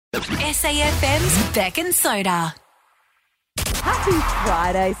SAFM's Beck and Soda. Happy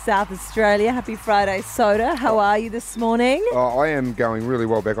Friday, South Australia. Happy Friday, Soda. How are you this morning? Oh, I am going really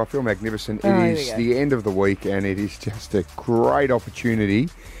well, Beck. I feel magnificent. It is the end of the week, and it is just a great opportunity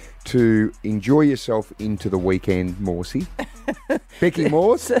to enjoy yourself into the weekend, Morsey. Becky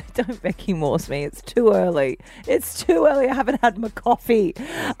Morse? Don't Becky Morse me. It's too early. It's too early. I haven't had my coffee.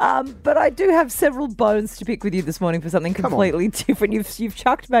 But I do have several bones to pick with you this morning for something completely different. You've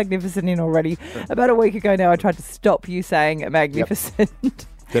chucked magnificent in already. About a week ago now, I tried to stop you saying magnificent. Yep.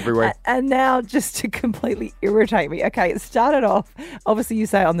 Everywhere. And now just to completely irritate me. Okay, it started off, obviously you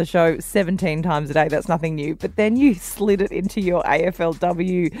say it on the show 17 times a day, that's nothing new, but then you slid it into your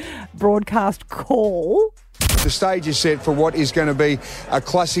AFLW broadcast call. The stage is set for what is going to be a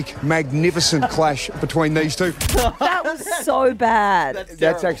classic, magnificent clash between these two. That was so bad.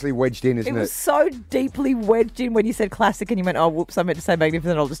 That's actually wedged in, isn't it? It was so deeply wedged in when you said classic and you went, oh, whoops, I meant to say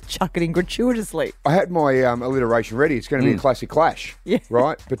magnificent, I'll just chuck it in gratuitously. I had my alliteration ready. It's going to be a classic clash,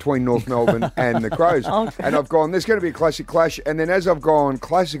 right, between North Melbourne and the Crows. Okay. And I've gone, there's going to be a classic clash. And then as I've gone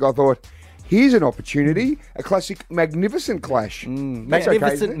classic, I thought, here's an opportunity, a classic magnificent clash.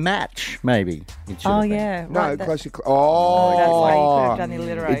 Magnificent match, maybe. Oh, yeah. No, right, classic. that's why you could have done the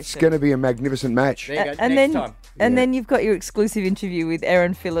alliteration. It's going to be a magnificent match. There you go. And Next then, time. And then you've got your exclusive interview with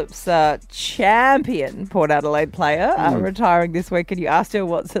Erin Phillips, champion Port Adelaide player, retiring this week. And you asked her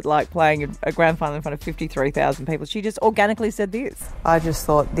what's it like playing a grand final in front of 53,000 people. She just organically said this. I just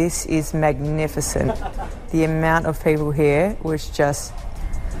thought, this is magnificent. The amount of people here was just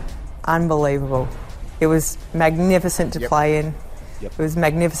unbelievable. It was magnificent to play in. It was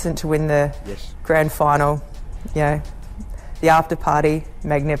magnificent to win the grand final. You know, the after party,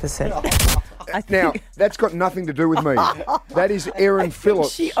 magnificent. Now, that's got nothing to do with me. That is Erin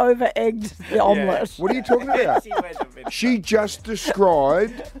Phillips. She over-egged the omelette. What are you talking about? She just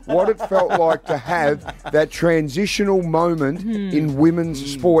described what it felt like to have that transitional moment in women's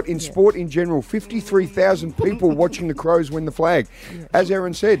sport, in sport in general. 53,000 people watching the Crows win the flag. As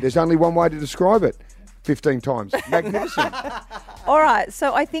Erin said, there's only one way to describe it. 15 times. Magnificent. All right,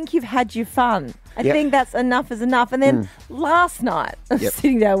 so I think you've had your fun. I think that's enough is enough. And then last night, I was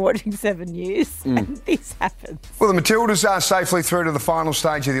sitting down watching 7 News, and this happens. Well, the Matildas are safely through to the final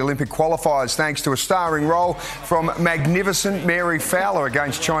stage of the Olympic qualifiers thanks to a starring role from magnificent Mary Fowler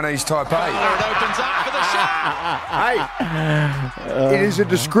against Chinese Taipei. It opens up for the shot. Hey, it is a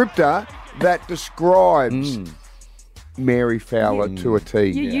descriptor that describes Mary Fowler to a T.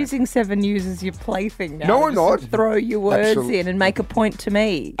 You're using 7 News as your plaything now. No, I'm not. Throw your words in and make a point to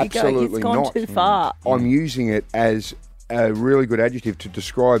me. Absolutely it's gone not. too far. I'm using it as a really good adjective to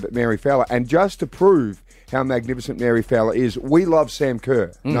describe Mary Fowler. And just to prove how magnificent Mary Fowler is, we love Sam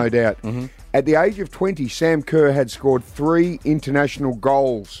Kerr, no doubt. At the age of 20, Sam Kerr had scored 3 international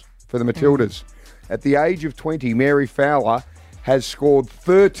goals for the Matildas. At the age of 20, Mary Fowler has scored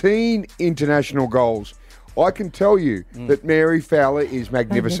 13 international goals. I can tell you that Mary Fowler is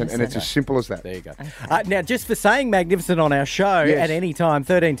magnificent, and it's as simple as that. There you go. Now, just for saying magnificent on our show, at any time,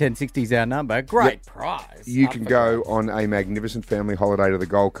 13 10 60 is our number. Great prize. You can go on a magnificent family holiday to the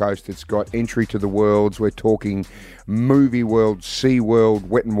Gold Coast. It's got entry to the worlds. We're talking movie world, sea world,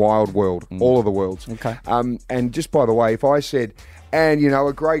 wet and wild world, all of the worlds. Okay. And just by the way, if I said, and, you know,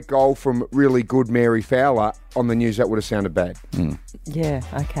 a great goal from really good Mary Fowler on the news, that would have sounded bad. Yeah,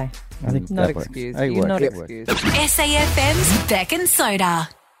 okay. I think not that works. excused. It You're works. not It excused. SAFM's Beck and Soda.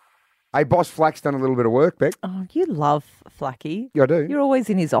 Hey, Boss Flack's done a little bit of work, Beck. Oh, you love Flacky. Yeah, I do. You're always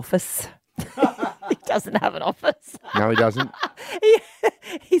in his office. He doesn't have an office. No, he doesn't.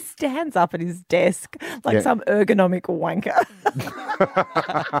 He stands up at his desk like some ergonomic wanker.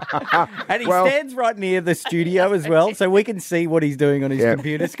 And he stands right near the studio as well, so we can see what he's doing on his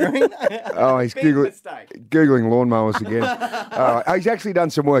computer screen. Oh, he's Googling lawnmowers again. He's actually done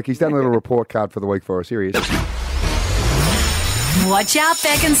some work. He's done a little report card for the week for us. Here he is. Watch out,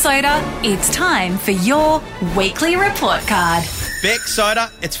 Beck and Soda. It's time for your weekly report card. Beck,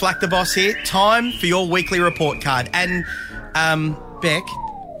 Soda, it's Flack the Boss here. Time for your weekly report card. And, Beck,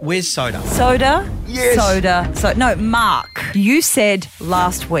 where's Soda? Soda? Yes. Soda. No, Mark, you said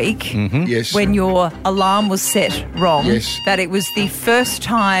last week Yes. when your alarm was set wrong that it was the first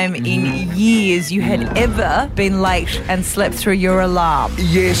time in years you had ever been late and slept through your alarm.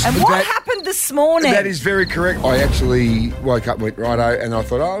 Yes. And what happened this morning. That is very correct. I actually woke up and went, righto, and I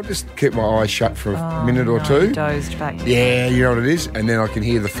thought, I'll just keep my eyes shut for a minute or two. You dozed back. Yeah, you know what it is? And then I can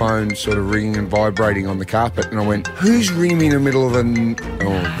hear the phone sort of ringing and vibrating on the carpet. And I went, who's ringing me in the middle of Oh,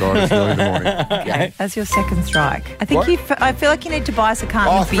 God, it's early in the morning. Okay, that's your second strike. I think I feel like you need to buy us a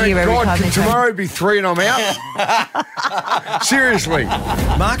carton Oh, of beer thank every God, time. can tomorrow be 3 and I'm out? Seriously.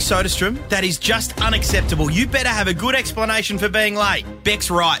 Mark Soderstrom, that is just unacceptable. You better have a good explanation for being late.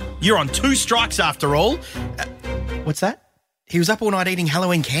 Beck's right. You're on 2 strikes after all. What's that? He was up all night eating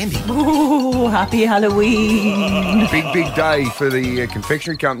Halloween candy. Ooh, happy Halloween. Big day for the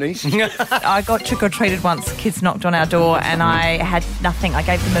confectionery companies. I got trick-or-treated once. Kids knocked on our door and I had nothing. I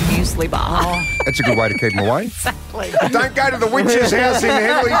gave them a muesli bar. That's a good way to keep them away. Exactly. Don't go to the witch's house in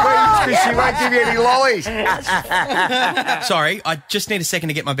Henley Beach because she won't give you any lollies. Sorry, I just need a second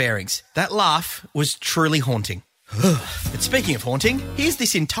to get my bearings. That laugh was truly haunting. But speaking of haunting, here's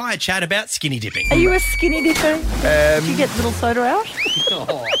this entire chat about skinny dipping. Are you a skinny dipper? Did you get little soda out?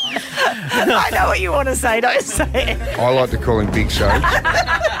 I know what you want to say. Don't say it. I like to call him Big So,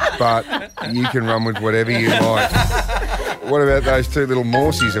 but you can run with whatever you like. What about those 2 little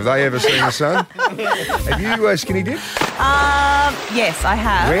Morsies? Have they ever seen the sun? Have you skinny dipped? Yes, I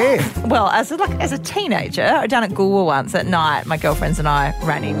have. Where? Well, as a teenager, down at Goolwa once at night, my girlfriends and I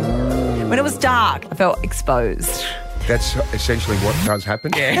ran in. When it was dark, I felt exposed. That's essentially what does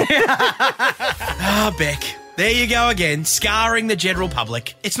happen. Yeah. Beck. There you go again, scarring the general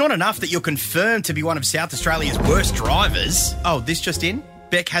public. It's not enough that you're confirmed to be one of South Australia's worst drivers. Oh, this just in?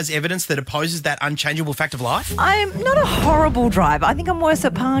 Beck has evidence that opposes that unchangeable fact of life? I'm not a horrible driver. I think I'm worse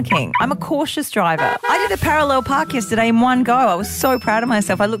at parking. I'm a cautious driver. I did a parallel park yesterday in one go. I was so proud of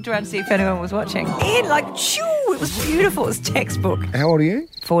myself. I looked around to see if anyone was watching. It was beautiful. It was textbook. How old are you?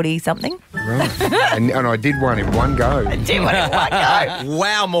 40-something. Right. and I did one in one go.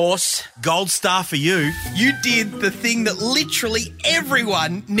 Wow, Morse. Gold star for you. You did the thing that literally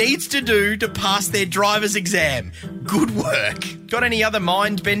everyone needs to do to pass their driver's exam. Good work. Got any other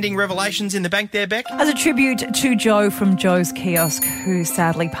mind-bending revelations in the bank there, Beck? As a tribute to Joe from Joe's Kiosk, who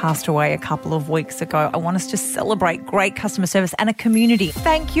sadly passed away a couple of weeks ago, I want us to celebrate great customer service and a community.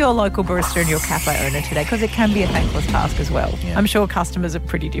 Thank your local barista and your cafe owner today, because it can be a thankless task as well. Yeah. I'm sure customers are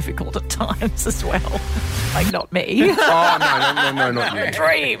pretty difficult at times as well. Like, not me. Oh, no, not you.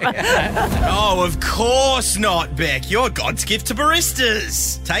 Dream. Oh, of course not, Beck. You're God's gift to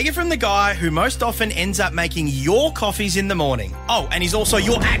baristas. Take it from the guy who most often ends up making your coffees in the morning. Oh, and he's also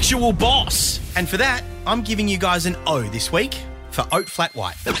your actual boss. And for that, I'm giving you guys an O this week for Oat Flat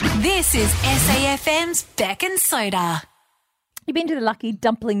White. This is SAFM's Beck and Soda. You been to the Lucky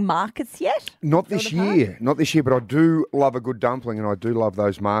Dumpling markets yet? Not this year, but I do love a good dumpling and I do love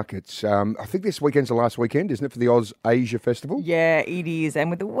those markets. I think this weekend's the last weekend, isn't it, for the Oz Asia Festival? Yeah, it is. And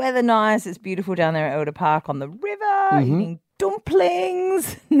with the weather nice, it's beautiful down there at Elder Park on the river, eating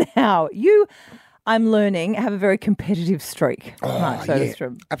dumplings. Now, I'm learning, have a very competitive streak. Mark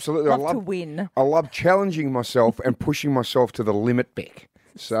Soderstrom. Absolutely. Love to win. I love challenging myself and pushing myself to the limit, Beck.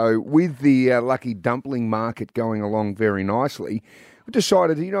 So with the Lucky Dumpling market going along very nicely, we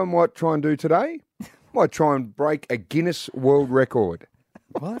decided, you know what I might try and do today? I might try and break a Guinness World Record.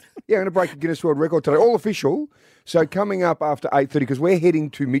 What? Yeah, I'm going to break a Guinness World Record today, all official. So coming up after 8:30, because we're heading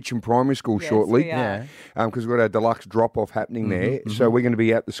to Mitcham Primary School shortly. Yeah. Because we've got our deluxe drop-off happening there. So we're going to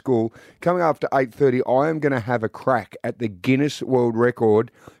be at the school. Coming up after 8:30, I am going to have a crack at the Guinness World Record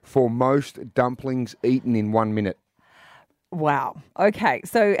for most dumplings eaten in 1 minute. Wow. Okay.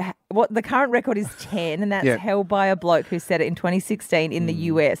 So what the current record is 10, and that's held by a bloke who set it in 2016 in the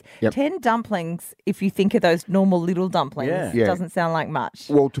US. Yep. 10 dumplings, if you think of those normal little dumplings, Yeah. doesn't sound like much.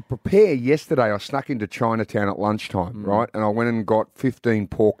 Well, to prepare yesterday, I snuck into Chinatown at lunchtime, right? And I went and got 15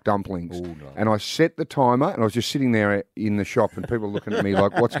 pork dumplings. Ooh, nice. And I set the timer, and I was just sitting there in the shop, and people were looking at me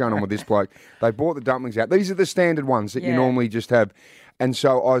like, what's going on with this bloke? They brought the dumplings out. These are the standard ones that you normally just have. And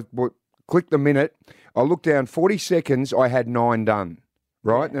so I clicked the minute. I looked down, 40 seconds, I had 9 done,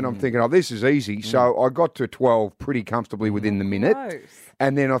 right? And I'm thinking, oh, this is easy. So I got to 12 pretty comfortably within the minute. Gross.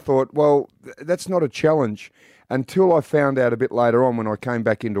 And then I thought, well, that's not a challenge. Until I found out a bit later on when I came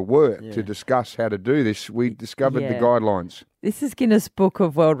back into work to discuss how to do this, we discovered the guidelines. This is Guinness Book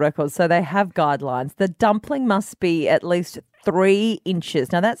of World Records, so they have guidelines. The dumpling must be at least 3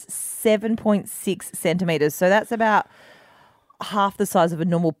 inches. Now, that's 7.6 centimetres, so that's about half the size of a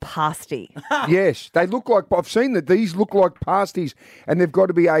normal pasty. Yes, they look like. I've seen that these look like pasties, and they've got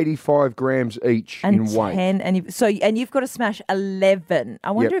to be 85 grams each in weight. And you've got to smash 11.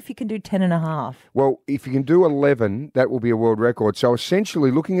 I wonder if you can do 10 and a half. Well, if you can do 11, that will be a world record. So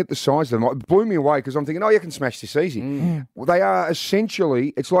essentially, looking at the size of them, it blew me away because I'm thinking, you can smash this easy. Well, they are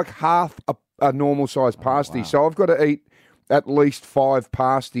essentially, it's like half a normal size pasty. Wow. So I've got to eat at least 5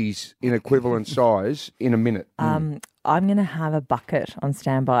 pasties in equivalent size in a minute. I'm going to have a bucket on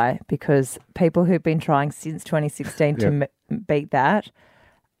standby because people who've been trying since 2016 to beat that,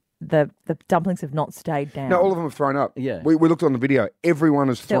 the dumplings have not stayed down. No, all of them have thrown up. Yeah. We looked on the video. Everyone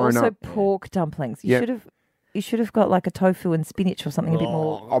has thrown They're also up. pork dumplings. You should have got like a tofu and spinach or something a bit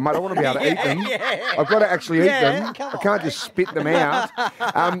more. Oh, mate, I want to be able to eat them. I've got to actually eat them. I can't just spit them out.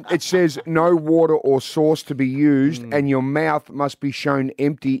 It says no water or sauce to be used, and your mouth must be shown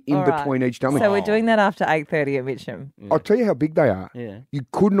empty in between each dumpling. So we're doing that after 8:30 at Mitcham. I'll tell you how big they are. Yeah. You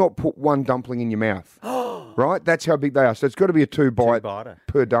could not put one dumpling in your mouth. Right? That's how big they are. So it's got to be a 2-bite Two-biter.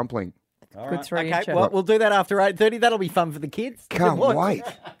 per dumpling. Good 3 Okay, incher. well, we'll do that after 8:30. That'll be fun for the kids. Can't wait.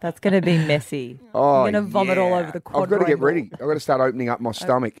 That's going to be messy. Oh, I'm going to vomit all over the quadrangle. I've got to get ready. I've got to start opening up my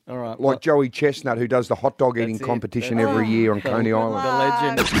stomach. All right. Like Joey Chestnut, who does the hot dog eating competition every year on Coney Island.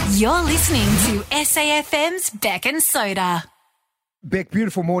 The legend. You're listening to SAFM's Beck and Soda. Beck,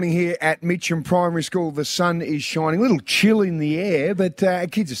 beautiful morning here at Mitcham Primary School. The sun is shining, a little chill in the air, but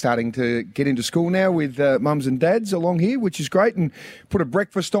kids are starting to get into school now with mums and dads along here, which is great, and put a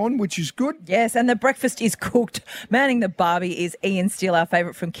breakfast on, which is good. Yes, and the breakfast is cooked. Manning the Barbie is Ian Steele, our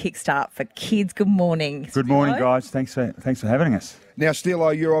favourite from Kickstart for Kids. Good morning. Good morning, guys. Thanks for having us. Now,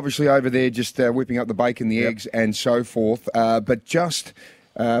 Steele, you're obviously over there just whipping up the bacon, the eggs, and so forth, but just...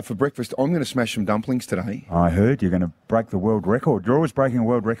 for breakfast, I'm going to smash some dumplings today. I heard you're going to break the world record. You're always breaking a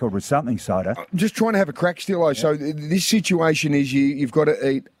world record with something, Soda. I'm just trying to have a crack, Steele. Yep. So this situation is you've got to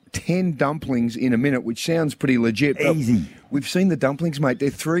eat 10 dumplings in a minute, which sounds pretty legit. Easy. We've seen the dumplings, mate. They're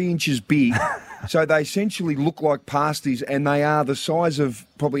 3 inches big. So they essentially look like pasties, and they are the size of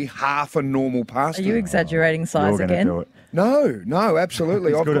probably half a normal pasty. Are you exaggerating size You're again? Do it. No,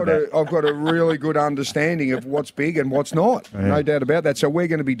 absolutely. I've got a really good understanding of what's big and what's not. Yeah. No doubt about that. So we're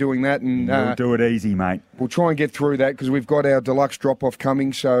going to be doing that, and we'll do it easy, mate. We'll try and get through that because we've got our deluxe drop-off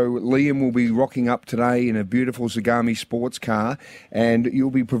coming. So Liam will be rocking up today in a beautiful Zagami sports car, and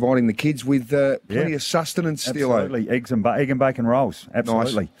you'll be providing the kids with plenty of sustenance. Absolutely, egg and bacon rolls.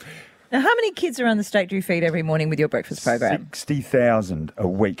 Absolutely. Nice. Now, how many kids around the state do you feed every morning with your breakfast program? 60,000 a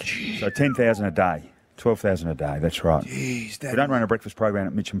week. Jeez. So 10,000 a day. 12,000 a day, that's right. Jeez, we don't run a breakfast program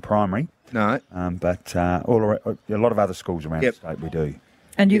at Mitcham Primary. No. But a lot of other schools around the state we do.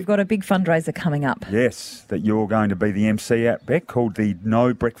 And you've got a big fundraiser coming up. Yes, that you're going to be the MC at, Beck, called the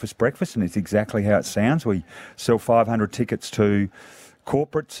No Breakfast Breakfast, and it's exactly how it sounds. We sell 500 tickets to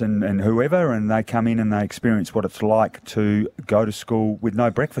corporates and whoever, and they come in and they experience what it's like to go to school with no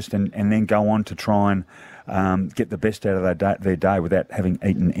breakfast and then go on to try and get the best out of their day without having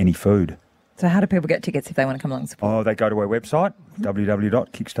eaten any food. So how do people get tickets if they want to come along and support? Oh, they go to our website,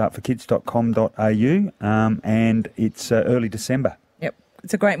 www.kickstartforkids.com.au, and it's early December. Yep.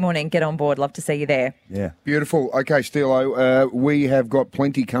 It's a great morning. Get on board. Love to see you there. Yeah. Beautiful. Okay, Steelo, we have got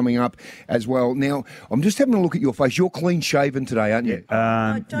plenty coming up as well. Now, I'm just having a look at your face. You're clean shaven today, aren't you?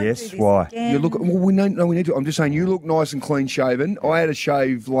 Yes. Why? You look. Well, we need to. I'm just saying, you look nice and clean shaven. I had a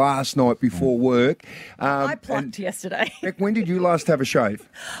shave last night before work. I plucked yesterday. Beck, when did you last have a shave?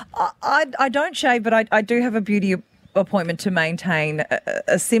 I don't shave, but I do have a beauty appointment to maintain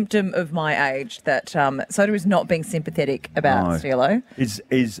a symptom of my age that Soda is not being sympathetic about, Steelo.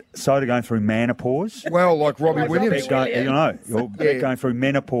 Is Soda going through menopause? Well, like Robbie Williams. You're going through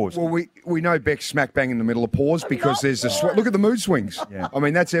menopause. Well, we know Beck's smack bang in the middle of pause because there's look at the mood swings. Yeah. I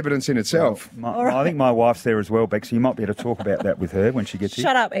mean, that's evidence in itself. I think my wife's there as well, Beck, so you might be able to talk about that with her when she gets here.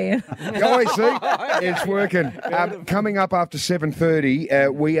 Shut up, Ian. Oh, see? It's working. Coming up after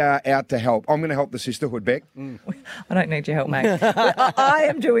 7:30, we are out to help. I'm going to help the sisterhood, Beck. I don't need your help, mate. I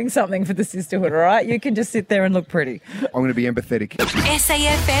am doing something for the sisterhood, all right? You can just sit there and look pretty. I'm going to be empathetic.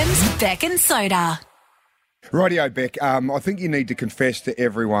 SAFM's Beck and Soda. Rightio, Beck. I think you need to confess to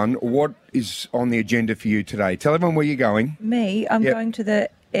everyone what is on the agenda for you today. Tell everyone where you're going. Me? I'm going to the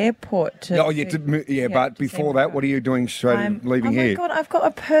airport to... but before that, what are you doing leaving here? Oh, my God, I've got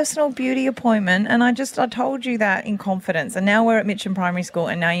a personal beauty appointment, and I told you that in confidence, and now we're at Mitcham Primary School,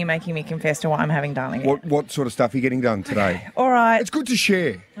 and now you're making me confess to what I'm having done again. What sort of stuff are you getting done today? All right. It's good to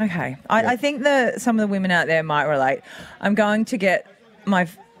share. Okay. I think some of the women out there might relate. I'm going to get my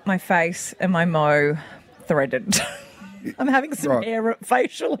face and my mo threaded. I'm having some Right.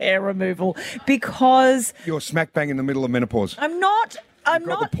 facial hair removal because You're smack bang in the middle of menopause. I'm not. I'm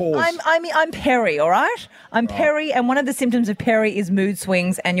got not. the pause. I'm peri, all right? I'm peri, and one of the symptoms of peri is mood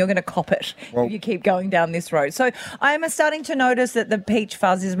swings, and you're going to cop it Well- if you keep going down this road. So I am starting to notice that the peach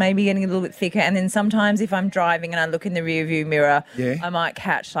fuzz is maybe getting a little bit thicker, and then sometimes if I'm driving and I look in the rear view mirror, Yeah. I might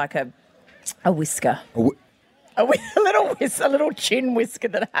catch like a whisker. A A little chin whisker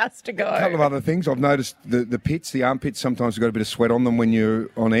that has to go. couple of other things. I've noticed the armpits sometimes have got a bit of sweat on them when you're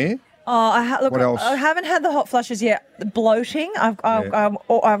on air. Oh, look, What else? I haven't had the hot flushes yet. The bloating. I've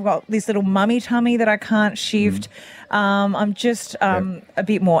got this little mummy tummy that I can't shift. I'm just a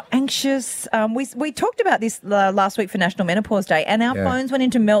bit more anxious. We talked about this last week for National Menopause Day, and our phones went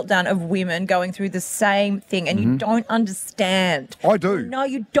into meltdown of women going through the same thing, and you don't understand. I do. No,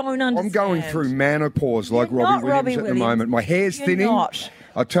 you don't understand. I'm going through menopause like You're not Robbie Williams at the Williams. moment. My hair's You're thinning. not.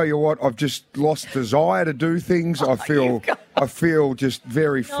 I tell you what, I've just lost desire to do things. I feel just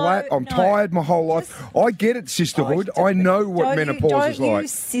very flat. I'm tired my whole life. I get it, sisterhood. I know what menopause is like. Don't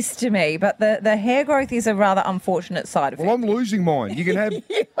use sister me, but the hair growth is a rather unfortunate side effect. Well, I'm losing mine. You can have.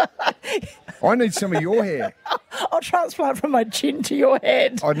 I need some of your hair. I'll transplant from my chin to your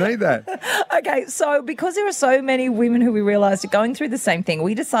head. I need that. Okay, so because there are so many women who we realised are going through the same thing,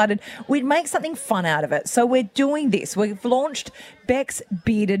 we decided we'd make something fun out of it. So we're doing this. We've launched Beck's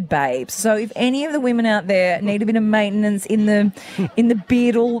Bearded Babes. So if any of the women out there need a bit of maintenance in the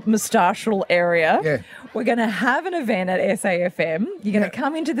beardal, moustachial area, we're going to have an event at SAFM. You're going to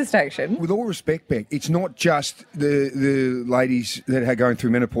come into the station. With all respect, Beck, it's not just the ladies that are going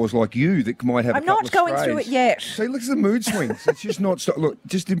through menopause like you that might have. I'm not going through it yet. See, look at the mood swings. It's just not. Look,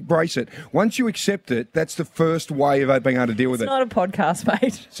 just embrace it. Once you accept it, that's the first way of being able to deal with It's it. not a podcast,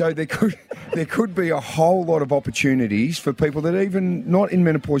 mate. So there could be a whole lot of opportunities for people that even not in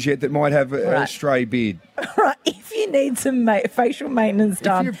menopause yet that might have a stray beard. Right, if you need some facial maintenance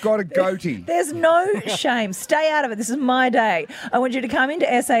done. If you've got a goatee. There's no shame. Stay out of it. This is my day. I want you to come into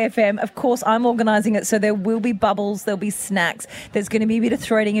SAFM. Of course, I'm organising it, so there will be bubbles, there'll be snacks. There's going to be a bit of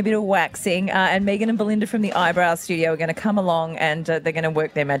threading, a bit of waxing, and Megan and Belinda from the Eyebrow Studio are going to come along and they're going to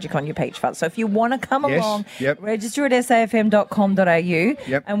work their magic on your peach fuzz. So if you want to come along, register at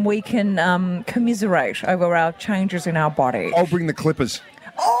safm.com.au and we can commiserate over our changes in our body. I'll bring the clippers.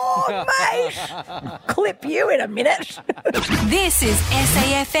 Oh, mate! Clip you in a minute. This is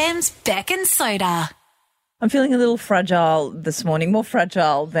SAFM's Beck and Soda. I'm feeling a little fragile this morning, more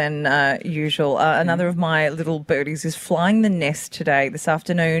fragile than usual. Another of my little birdies is flying the nest today. This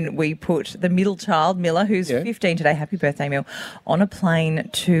afternoon, we put the middle child, Miller, who's 15 today, happy birthday, Mill, on a plane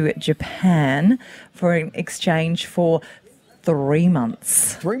to Japan for an exchange for 3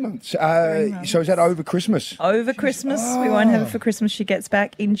 months. 3 months. So is that over Christmas? Over Christmas. We won't have it for Christmas. She gets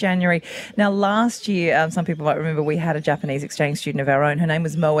back in January. Now, last year, some people might remember we had a Japanese exchange student of our own. Her name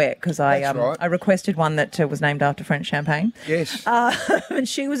was Moet because I requested one that was named after French champagne. Yes. And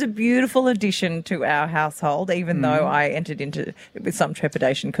she was a beautiful addition to our household, even though I entered into it with some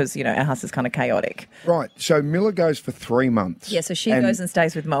trepidation because, you know, our house is kind of chaotic. Right. So Miller goes for 3 months. Yeah, so she goes and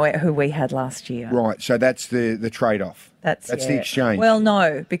stays with Moet, who we had last year. Right. So that's the trade-off. That's the exchange. Well,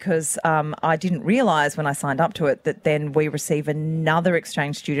 no, because I didn't realise when I signed up to it that then we receive another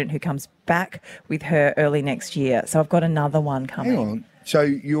exchange student who comes back with her early next year. So I've got another one coming. Hang on. So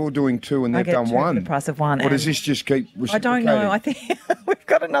you're doing 2 and they've done two 1. for the price of 1. Or does this just keep reciprocating? I don't know. I think we've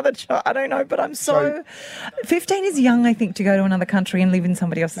got another child. I don't know, but I'm so 15 is young, I think, to go to another country and live in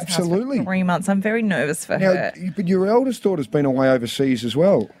somebody else's house for 3 months. I'm very nervous for her. But your eldest daughter's been away overseas as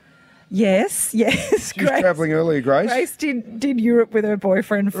well. Yes. She's travelling earlier, Grace. Grace did Europe with her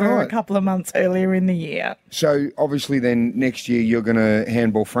boyfriend for a couple of months earlier in the year. So obviously then next year you're going to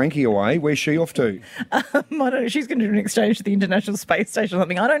handball Frankie away. Where's she off to? I don't know. She's going to do an exchange to the International Space Station or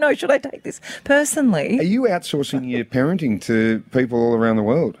something. I don't know. Should I take this personally? Are you outsourcing your parenting to people all around the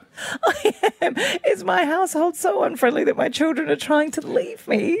world? I am. Is my household so unfriendly that my children are trying to leave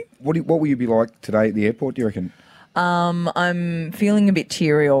me? What will you be like today at the airport, do you reckon? I'm feeling a bit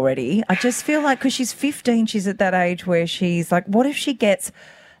teary already. I just feel like because she's 15, she's at that age where she's like, what if she gets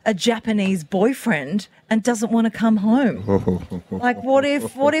a Japanese boyfriend and doesn't want to come home? Like, what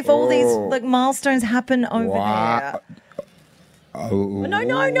if all these like milestones happen over there? Oh.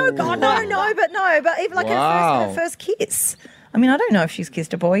 No, God, no. But even like her first kiss. I mean, I don't know if she's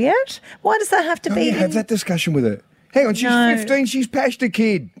kissed a boy yet. Why does that have to be? Have that discussion with her. Hang on, she's 15. She's pashed a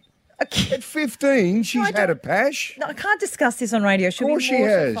kid. At 15, she's had a pash. No, I can't discuss this on radio. She'll be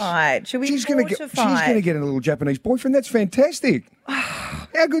mortified. She'll be she's mortified. She's going to get a little Japanese boyfriend. That's fantastic.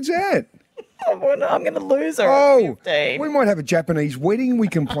 How good's that? I'm going to lose her. Oh, at 15. we might have a Japanese wedding we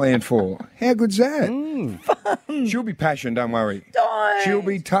can plan for. How good's that? Fun. She'll be passion, don't worry. Don't. She'll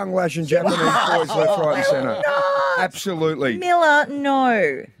be tongue-lashing Japanese boys left, right and centre. not. Absolutely. Miller,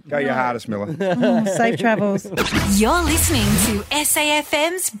 no. Go your hardest, Miller. Safe travels. You're listening to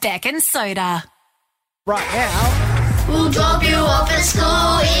SAFM's Beck and Soda. Right now, We'll drop you off at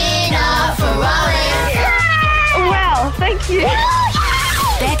school in a Ferrari. Wow, thank you.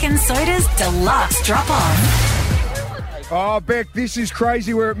 Beck and Soda's deluxe drop-off. Oh, Beck, this is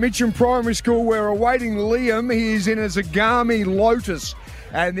crazy. We're at Mitcham Primary School. We're awaiting Liam. He is in a Zagami Lotus.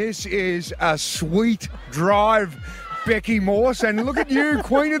 And this is a sweet drive, Becky Morse. And look at you,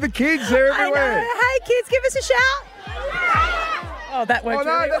 queen of the kids. They're everywhere. I know. Hey, kids, give us a shout. Oh, that worked. Oh,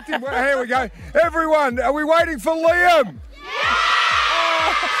 no, really that didn't work. Here we go. Everyone, are we waiting for Liam?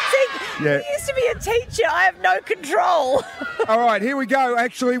 See, Yeah. you used to be a teacher. I have no control. All right, here we go.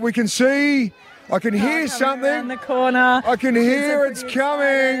 Actually, we can see. I can hear Around something. the corner. I can hear Kids are it's pretty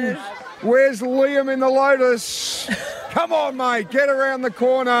coming. excited. Where's Liam in the Lotus? Come on, mate. Get around the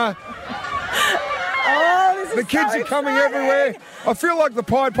corner. Oh, this is The kids so are coming exciting. everywhere. I feel like the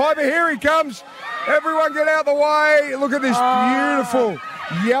Pied Piper. Here he comes. Everyone get out the way. Look at this beautiful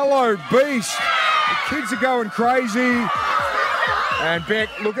yellow beast. The kids are going crazy. And Beck,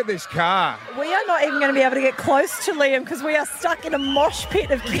 look at this car. We are not even going to be able to get close to Liam because we are stuck in a mosh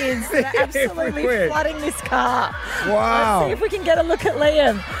pit of kids that are absolutely Everywhere. flooding this car. Wow. Let's see if we can get a look at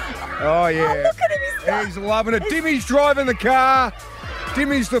Liam. Oh, yeah. Oh, look at him. He's loving it. Dimmy's driving the car.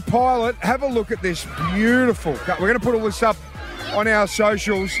 Dimmy's the pilot. Have a look at this beautiful car. We're going to put all this up on our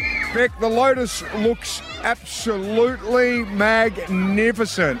socials. Beck, the Lotus looks absolutely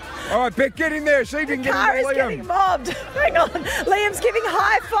magnificent. All right, Beck, get in there. See if you can The get car is into getting Liam. mobbed. Hang on. Liam's giving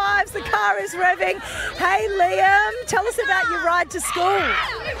high fives. The car is revving. Hey, Liam, tell us about your ride to school.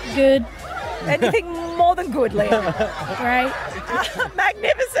 Good. Anything more than good, Liam? Great.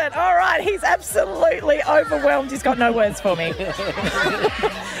 Magnificent. All right. He's absolutely overwhelmed. He's got no words for me. All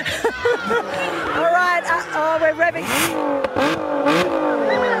right. We're revving.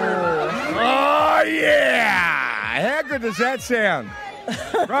 Oh, yeah. How good does that sound?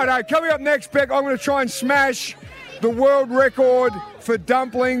 Righto, coming up next, Beck, I'm going to try and smash the world record for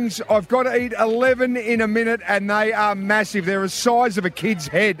dumplings. I've got to eat 11 in a minute, and they are massive. They're the size of a kid's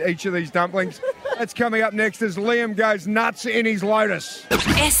head, each of these dumplings. That's coming up next as Liam goes nuts in his Lotus.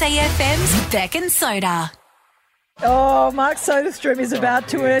 SAFM's Beck and Soda. Oh, Mark Soderstrom is about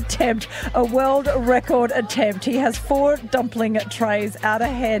to attempt a world record attempt. He has 4 dumpling trays out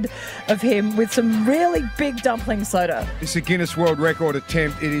ahead of him with some really big dumpling soda. It's a Guinness World Record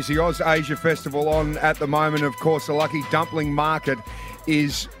attempt. It is the Oz Asia Festival on at the moment. Of course, the Lucky Dumpling Market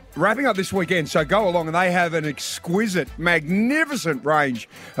is wrapping up this weekend, so go along, and they have an exquisite, magnificent range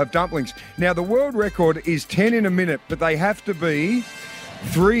of dumplings. Now, the world record is 10 in a minute, but they have to be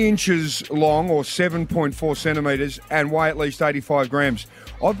 3 inches long or 7.4 centimetres and weigh at least 85 grams.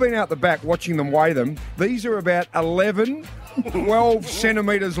 I've been out the back watching them weigh them. These are about 11, 12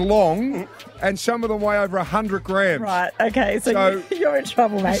 centimetres long, and some of them weigh over 100 grams. Right, okay, so you're in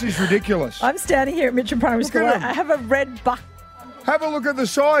trouble, mate. This is ridiculous. I'm standing here at Mitcham Primary School. at 'em. I have a red bucket. Have a look at the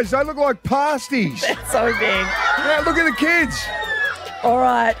size. They look like pasties. So big. Now, look at the kids. All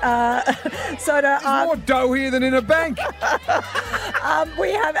right, Soda. There's more dough here than in a bank.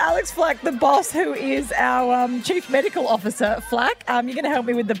 We have Alex Flack, the boss, who is our Chief Medical Officer. Flack, you're going to help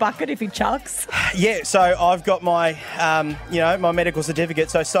me with the bucket if he chucks. Yeah, so I've got my, my medical certificate.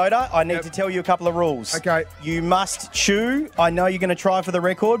 So, Soda, I need to tell you a couple of rules. Okay. You must chew. I know you're going to try for the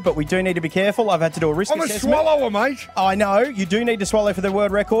record, but we do need to be careful. I've had to do a risk I'm a assessment. swallower, mate. I know. You do need to swallow for the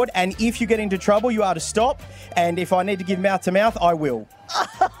world record. And if you get into trouble, you are to stop. And if I need to give mouth to mouth, I will.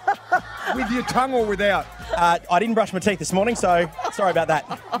 With your tongue or without? I didn't brush my teeth this morning, so sorry about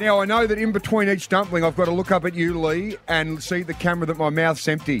that. Now, I know that in between each dumpling, I've got to look up at you, Lee, and see the camera that my mouth's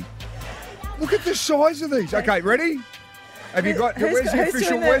empty. Look at the size of these. Okay, ready? Have you got... Where's the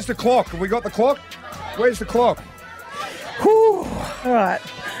official... Where's the clock? Have we got the clock? Where's the clock? Whew. All right.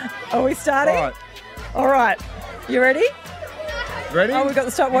 Are we starting? All right. All right. You ready? Ready? Oh, we've got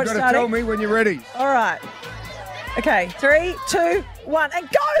the stopwatch You've got to starting. tell me when you're ready. All right. Okay, 3, 2, 1, and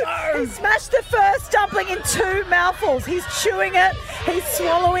go! He smashed the first dumpling in 2 mouthfuls. He's chewing it. He's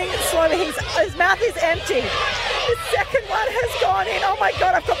swallowing it slowly. His mouth is empty. The second one has gone in. Oh, my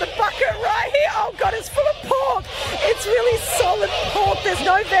God, I've got the bucket right here. Oh, God, it's full of pork. It's really solid pork. There's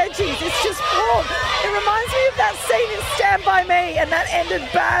no veggies. It's just pork. It reminds me of that scene in Stand By Me, and that ended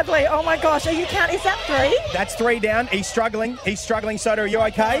badly. Oh, my gosh. Are you counting? Is that 3? That's 3 down. He's struggling. Soda, are you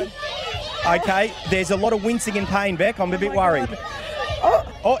okay? Okay. There's a lot of wincing and pain, Beck. I'm a bit worried. Oh,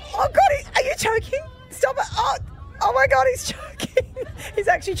 God. Are you choking? Stop it. Oh my God, he's choking. He's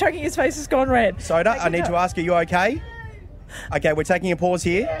actually choking. His face has gone red. Soda, I need to ask, are you okay? Okay, we're taking a pause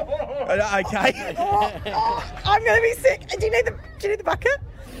here. Okay. I'm going to be sick. Do you need the bucket?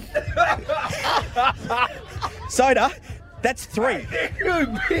 Soda, that's 3. Too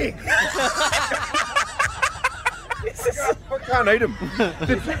big. I can't eat them.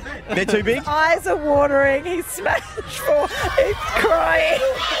 They're too big? Eyes are watering. He's smashed for. He's crying.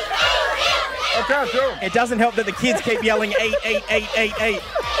 I can't do them. It doesn't help that the kids keep yelling, eat.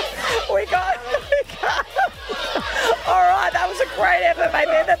 We got. All right, that was a great effort, mate.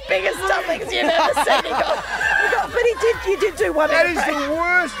 They're the biggest dumplings you've ever seen. But you did do one. That is the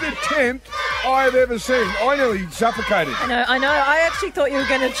worst attempt I have ever seen. I nearly suffocated. I know. I actually thought you were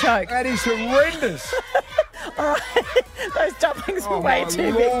going to choke. That is horrendous. All right, those dumplings were way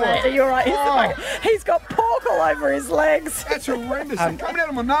too Lord. big, mate. You're right. He's got pork all over his legs. That's horrendous. They're coming out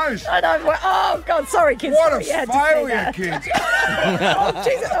of my nose. I know. Oh, God, sorry, kids. What Sorry, you a had to see failure, that. kids.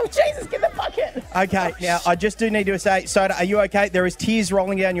 Oh, Jesus, give the bucket. Okay, now I just do need to say, Soda, are you okay? There is tears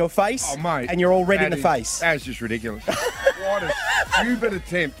rolling down your face. Oh, mate. And you're all red in the is- face. That's just ridiculous. What a stupid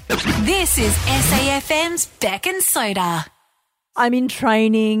attempt. This is SAFM's Beck and Soda. I'm in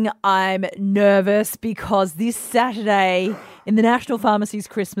training. I'm nervous because this Saturday in the National Pharmacy's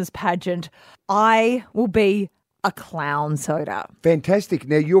Christmas pageant, I will be a clown, Soda. Fantastic.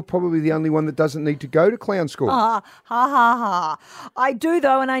 Now, you're probably the only one that doesn't need to go to clown school. Ha, ha, ha, ha. I do,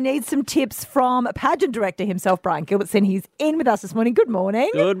 though, and I need some tips from pageant director himself, Brian Gilbertson. He's in with us this morning. Good morning.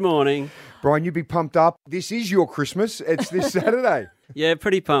 Good morning. Brian, you be pumped up. This is your Christmas. It's this Saturday. Yeah,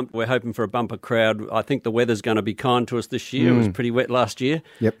 pretty pumped. We're hoping for a bumper crowd. I think the weather's going to be kind to us this year. It was pretty wet last year.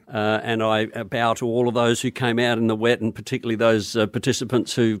 Yep. And I bow to all of those who came out in the wet, and particularly those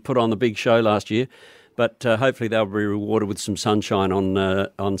participants who put on the big show last year. But hopefully they'll be rewarded with some sunshine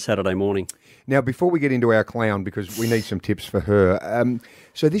on Saturday morning. Now, before we get into our clown, because we need some tips for her,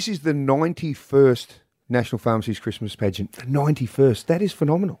 so this is the 91st National Pharmacy's Christmas pageant. The 91st. That is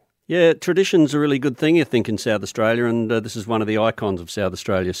phenomenal. Yeah, tradition's a really good thing, I think, in South Australia, and this is one of the icons of South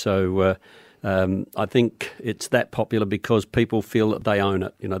Australia. So I think it's that popular because people feel that they own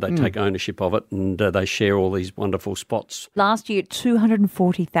it. You know, they take ownership of it, and they share all these wonderful spots. Last year,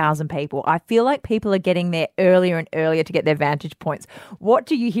 240,000 people. I feel like people are getting there earlier and earlier to get their vantage points. What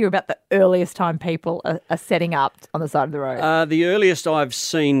do you hear about the earliest time people are setting up on the side of the road? The earliest I've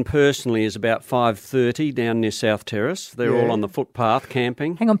seen personally is about 5:30 down near South Terrace. They're all on the footpath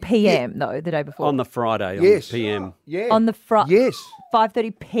camping. Hang on, PM, though, the day before. On the Friday, Yes. on PM, Yeah. On the Yes.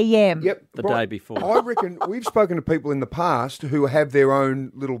 5:30 PM. Yep. the day before. I reckon we've spoken to people in the past who have their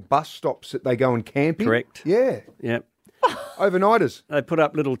own little bus stops that they go and camp in. Correct. Yeah. Yep. Overnighters. They put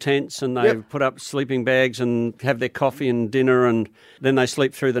up little tents and they put up sleeping bags and have their coffee and dinner, and then they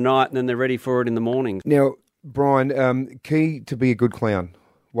sleep through the night, and then they're ready for it in the morning. Now, Brian, key to be a good clown,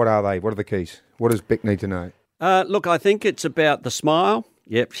 what are they? What are the keys? What does Beck need to know? Look, I think it's about the smile.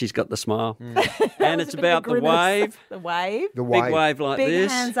 Yep, she's got the smile. And it's about the wave. The wave. The wave. Big wave like Big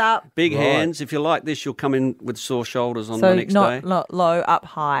this. hands up. Big Right. hands. If you like this, you'll come in with sore shoulders on So the next day. not low, up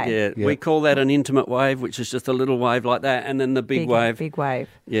high. Yeah, we call that an intimate wave, which is just a little wave like that, and then the big wave. Big wave.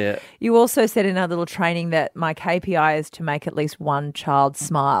 Yeah. You also said in our little training that my KPI is to make at least one child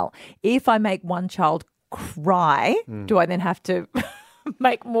smile. If I make one child cry, do I then have to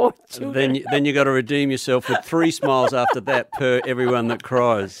make more children? Then you got to redeem yourself with 3 smiles after that per everyone that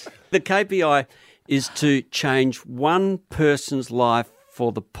cries. The KPI is to change one person's life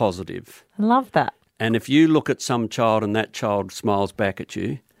for the positive. I love that. And if you look at some child and that child smiles back at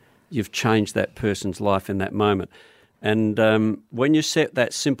you, you've changed that person's life in that moment. And when you set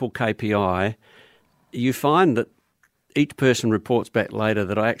that simple KPI, you find that each person reports back later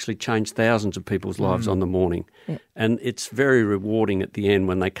that I actually changed thousands of people's lives on the morning. Yeah. And it's very rewarding at the end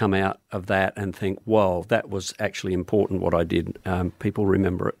when they come out of that and think, whoa, that was actually important what I did. People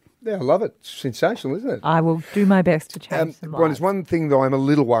remember it. Yeah, I love it. It's sensational, isn't it? I will do my best to change some Brian, lives. there's one thing that I'm a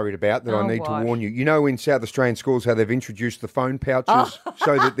little worried about that I need what? to warn you. You know in South Australian schools how they've introduced the phone pouches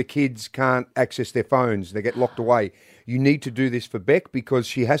so that the kids can't access their phones. They get locked away. You need to do this for Beck because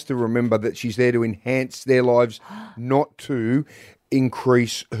she has to remember that she's there to enhance their lives, not to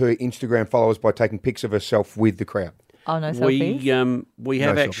increase her Instagram followers by taking pics of herself with the crowd. Oh, no selfies? We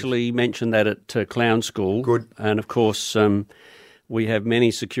have actually mentioned that at Clown School. Good. And, of course, we have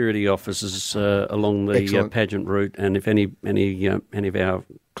many security officers along the pageant route, and if any of our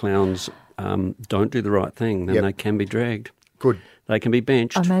clowns don't do the right thing, then they can be dragged. Good. They can be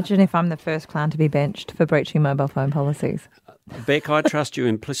benched. Imagine if I'm the first clown to be benched for breaching mobile phone policies. Beck, I trust you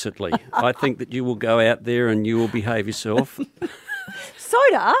implicitly. I think that you will go out there and you will behave yourself.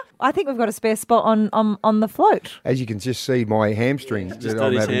 Soda, I think we've got a spare spot on the float. As you can just see, my hamstring that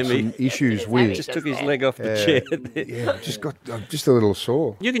I'm having some issues with. Just took his leg off the chair. Yeah, I'm just a little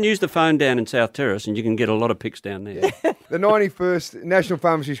sore. You can use the phone down in South Terrace and you can get a lot of pics down there. The 91st National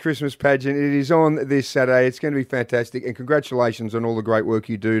Pharmacies Christmas Pageant, it is on this Saturday. It's going to be fantastic, and congratulations on all the great work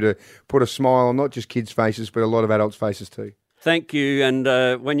you do to put a smile on not just kids' faces, but a lot of adults' faces too. Thank you.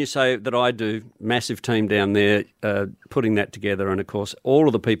 And when you say that I do, massive team down there putting that together. And, of course, all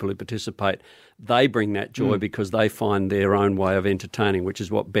of the people who participate, they bring that joy because they find their own way of entertaining, which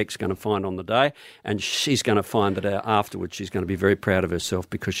is what Beck's going to find on the day. And she's going to find that afterwards she's going to be very proud of herself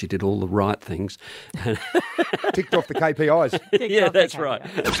because she did all the right things. Ticked off the KPIs. Yeah, that's right.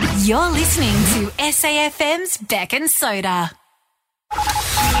 You're listening to SAFM's Beck and Soda.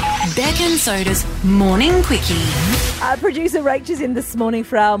 Beck and Soda's Morning Quickie. Producer Rach is in this morning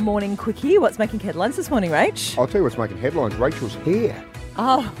for our Morning Quickie. What's making headlines this morning, Rach? I'll tell you what's making headlines. Rachel's hair.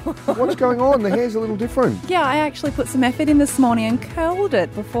 Oh. What's going on? The hair's a little different. Yeah, I actually put some effort in this morning and curled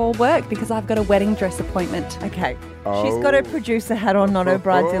it before work because I've got a wedding dress appointment. Okay. She's got her producer hat on, not her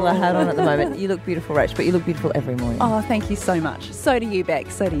bridezilla hat on at the moment. You look beautiful, Rach, but you look beautiful every morning. Oh, thank you so much. So do you, Beck.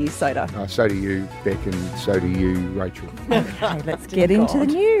 So do you, Soda. So do you, Beck, and so do you, Rachel. Okay, let's get into the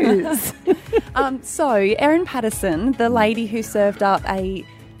news. So, Erin Patterson, the lady who served up a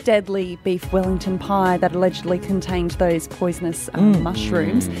deadly beef Wellington pie that allegedly contained those poisonous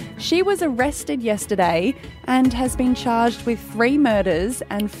mushrooms. She was arrested yesterday and has been charged with 3 murders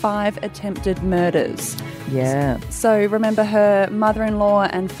and 5 attempted murders. Yeah. So remember, her mother-in-law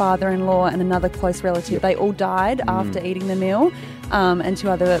and father-in-law and another close relative, they all died after eating the meal. And 2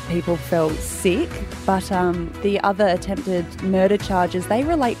 other people fell sick. But the other attempted murder charges, they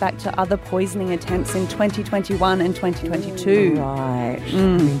relate back to other poisoning attempts in 2021 and 2022. Right.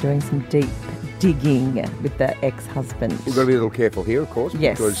 Been doing some deep digging with the ex-husband. We've got to be a little careful here, of course,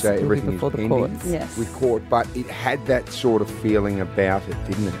 Yes, because it'll be everything before is the pending courts. Yes. with court. But it had that sort of feeling about it,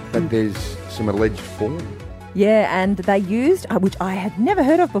 didn't it? But there's some alleged form. Yeah, and they used, which I had never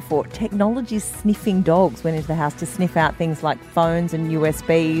heard of before, technology sniffing dogs went into the house to sniff out things like phones and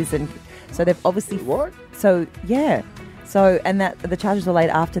USBs, and so they've obviously... What? So, yeah. So, and that the charges were laid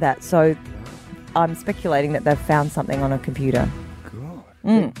after that, so I'm speculating that they've found something on a computer.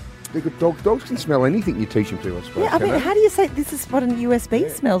 God. They're good dogs. Dogs can smell anything you teach them to, I suppose. Yeah, I mean, how do you say this is what a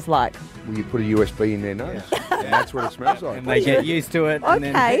USB smells like? Well, you put a USB in their nose, and that's what it smells like. And they get used to it. And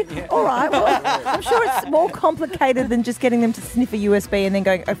Okay, then, all right. Well, I'm sure it's more complicated than just getting them to sniff a USB and then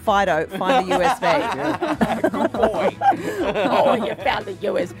going, oh, Fido, find a USB. Good boy. Oh, you found the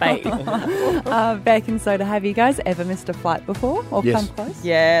USB. Beck and Soda, have you guys ever missed a flight before or Yes. come close?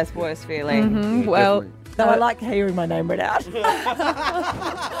 Yes, worst feeling. Well, Definitely. Though I like hearing my name read out. They don't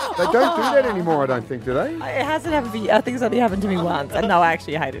do that anymore, I don't think, do they? It hasn't happened for you. I think it's only happened to me once. And no, I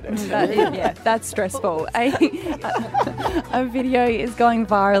actually hated it. yeah, that's stressful. A video is going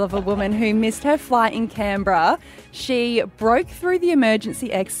viral of a woman who missed her flight in Canberra. She broke through the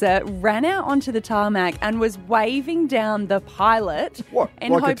emergency exit, ran out onto the tarmac and was waving down the pilot. What,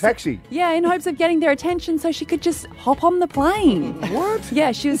 like a taxi? In hopes of getting their attention so she could just hop on the plane. What?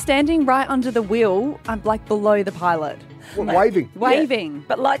 Yeah, she was standing right under the wheel, like below the pilot. What, waving? Waving.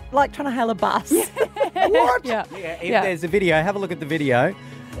 But like trying to hail a bus. What? Yeah. If there's a video, have a look at the video.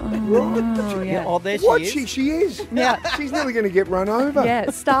 Oh, yeah. Oh, there What? she is. She is? Yeah. She's nearly going to get run over.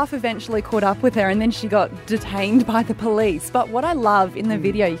 Yeah, staff eventually caught up with her and then she got detained by the police. But what I love in the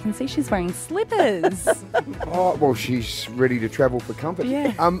video, you can see she's wearing slippers. Oh, well, she's ready to travel for comfort.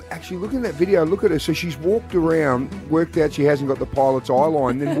 Yeah. Actually, look at that video. Look at her. So she's walked around, worked out she hasn't got the pilot's eye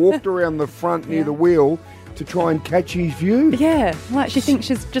line, then walked around the front near the wheel to try and catch his view. Yeah, like she thinks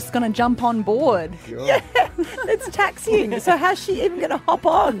she's just going to jump on board. Yeah, it's taxiing. So how's she even going to hop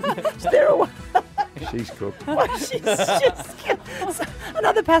on? Is there a way? She's cooked. She's just so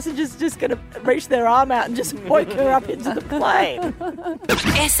another passenger's just going to reach their arm out and just poke her up into the plane.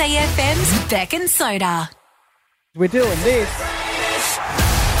 SAFM's Beck and Soda. We're doing this.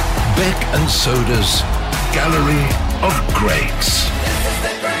 Beck and Soda's Gallery of Greats.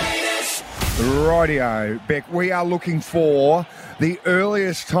 Rightio, Beck, we are looking for the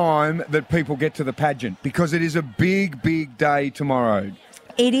earliest time that people get to the pageant because it is a big, big day tomorrow.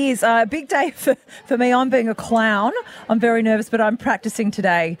 It is a big day for me. I'm being a clown. I'm very nervous, but I'm practicing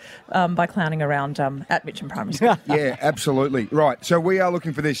today by clowning around at Mitcham Primary School. Yeah, absolutely. Right, so we are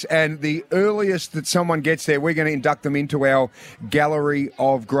looking for this, and the earliest that someone gets there, we're going to induct them into our Gallery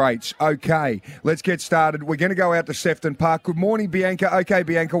of Greats. Okay, let's get started. We're going to go out to Sefton Park. Good morning, Bianca. Okay,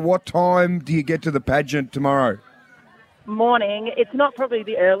 Bianca, what time do you get to the pageant tomorrow? Morning. It's not probably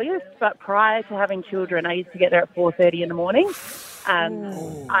the earliest, but prior to having children, I used to get there at 4:30 in the morning.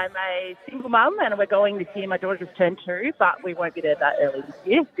 I'm a single mum, and we're going this year. My daughter just turned 2, but we won't be there that early this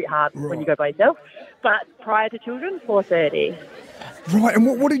year. It's a bit hard when you go by yourself. But prior to children, 4:30. Right, and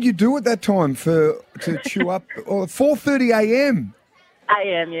what did you do at that time to chew up? 4:30 a.m.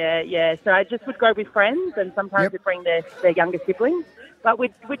 AM, yeah. So I just would go with friends, and sometimes we'd bring their younger siblings. But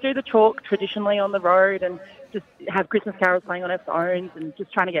we'd do the chalk traditionally on the road and just have Christmas carols playing on our phones and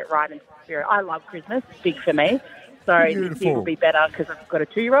just trying to get right into the spirit. I love Christmas. It's big for me. So this year will be better because I've got a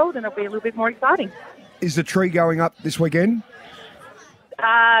 2-year-old and it'll be a little bit more exciting. Is the tree going up this weekend?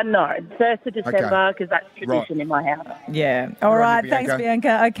 No, 1st of December because that's tradition in my house. Yeah. All right. Thanks,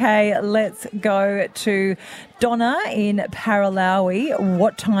 Bianca. Okay, let's go to Donna in Paralawi.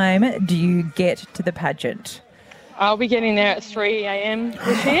 What time do you get to the pageant? I'll be getting there at 3 a.m.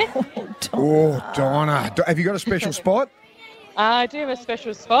 this year. Donna. Have you got a special spot? I do have a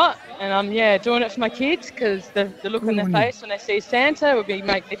special spot, and I'm doing it for my kids because the look on their face when they see Santa will be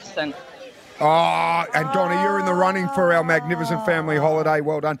magnificent. Oh, and Donna, you're in the running for our magnificent family holiday.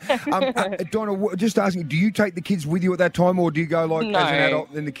 Well done. Donna, just asking, do you take the kids with you at that time, or do you go as an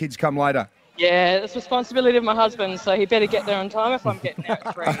adult and the kids come later? Yeah, it's responsibility of my husband, so he better get there on time if I'm getting there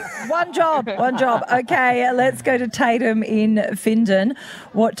at 3. One job. Okay, let's go to Tatum in Findon.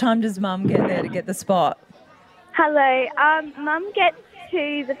 What time does Mum get there to get the spot? Hello. Mum gets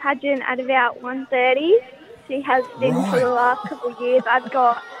to the pageant at about 1:30. She has been for the last couple of years. I've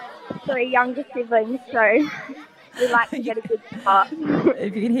got 3 younger siblings, so we like to get a good spot.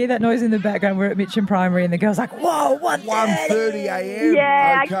 If you can hear that noise in the background, we're at Mitcham Primary and the girl's like, whoa, 1:30 a.m.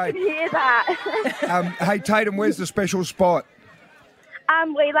 Yeah, okay. I can hear that. Hey, Tatum, where's the special spot?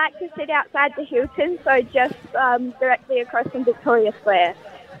 We like to sit outside the Hilton, so just directly across from Victoria Square.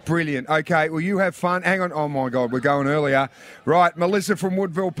 Brilliant. Okay, well, you have fun. Hang on. Oh, my God, we're going earlier. Right, Melissa from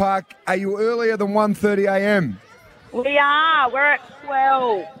Woodville Park, are you earlier than 1:30 a.m.? We are. We're at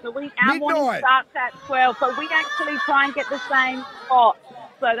 12. So our morning starts at 12, but we actually try and get the same spot.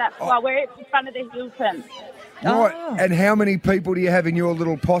 So that's why we're in front of the Hilton. Right, and how many people do you have in your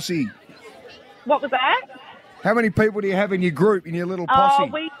little posse? What was that? How many people do you have in your group, in your little posse? Oh,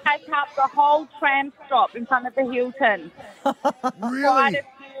 we take up the whole tram stop in front of the Hilton. Really? Quite a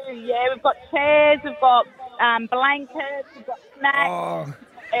few, yeah. We've got chairs, we've got blankets, we've got snacks,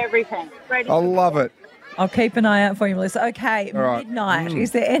 everything. Ready I love it. I'll keep an eye out for you, Melissa. Okay, All right. midnight.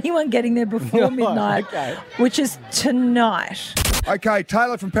 Is there anyone getting there before midnight, which is tonight? Okay,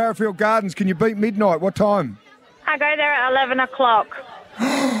 Taylor from Parafield Gardens, can you beat midnight? What time? I go there at 11 o'clock.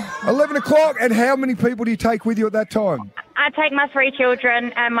 11 o'clock, and how many people do you take with you at that time? I take my 3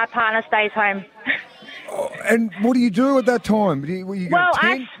 children and my partner stays home. And what do you do at that time?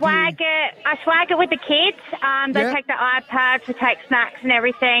 I swag it with the kids. They take the iPads, we take snacks and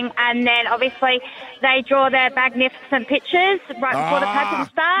everything, and then obviously they draw their magnificent pictures right before the pageant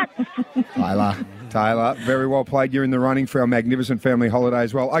starts. Taylor, very well played. You're in the running for our magnificent family holiday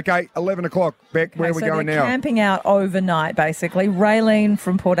as well. Okay, 11 o'clock. Beck, where are we going now? Camping out overnight, basically. Raylene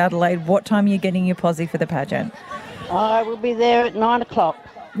from Port Adelaide, what time are you getting your posse for the pageant? I will be there at 9 o'clock.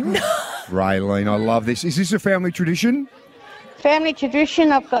 Raylene, I love this. Is this a family tradition? Family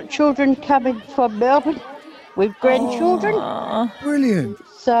tradition. I've got children coming from Melbourne with grandchildren. Brilliant.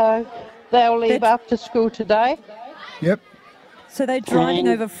 So they'll leave after school today. Yep. So they're driving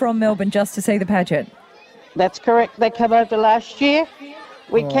over from Melbourne just to see the pageant? That's correct. They came over last year.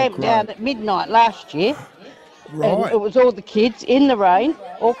 We camped out at midnight last year. Right. And it was all the kids in the rain,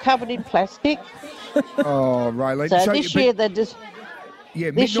 all covered in plastic. Oh, Raylene. So this year they're just...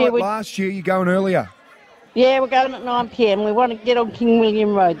 Yeah, midnight last year, you're going earlier. Yeah, we're going at 9 p.m. We want to get on King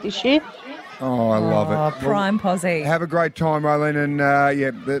William Road this year. Oh, I love it. Prime posse. Have a great time, Raylene, and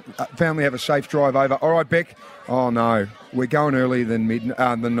the family have a safe drive over. All right, Beck. Oh, no. We're going earlier than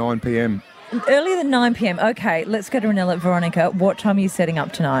 9 p.m. Earlier than 9 p.m. Okay, let's go to Ranella. Veronica, what time are you setting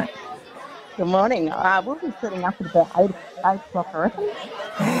up tonight? Good morning. We'll be setting up at about 8 o'clock, I reckon.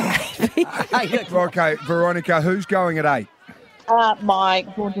 Okay, Veronica, who's going at 8? My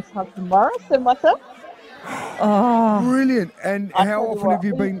gorgeous husband Morris and myself. Oh, brilliant! And how often have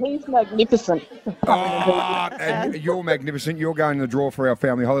you been? He's magnificent. And you're magnificent. You're going to the draw for our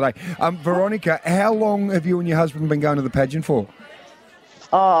family holiday. Veronica, how long have you and your husband been going to the pageant for?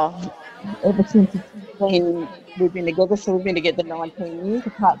 Ever since we've been together. So we've been together 19 years,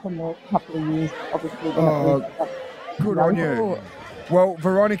 apart from a couple of years, obviously. Good on you. Well,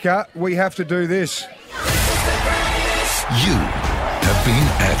 Veronica, we have to do this. You have been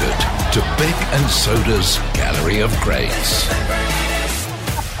added to Beck and Soda's Gallery of Greats.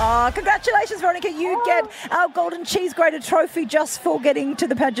 Congratulations, Veronica. You get our Golden Cheese Grater trophy just for getting to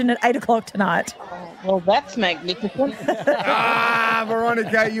the pageant at 8 o'clock tonight. Well, that's magnificent.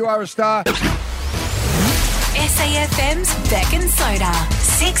 Veronica, you are a star. SAFM's Beck and Soda,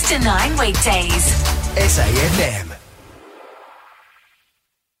 6 to 9 weekdays. SAFM.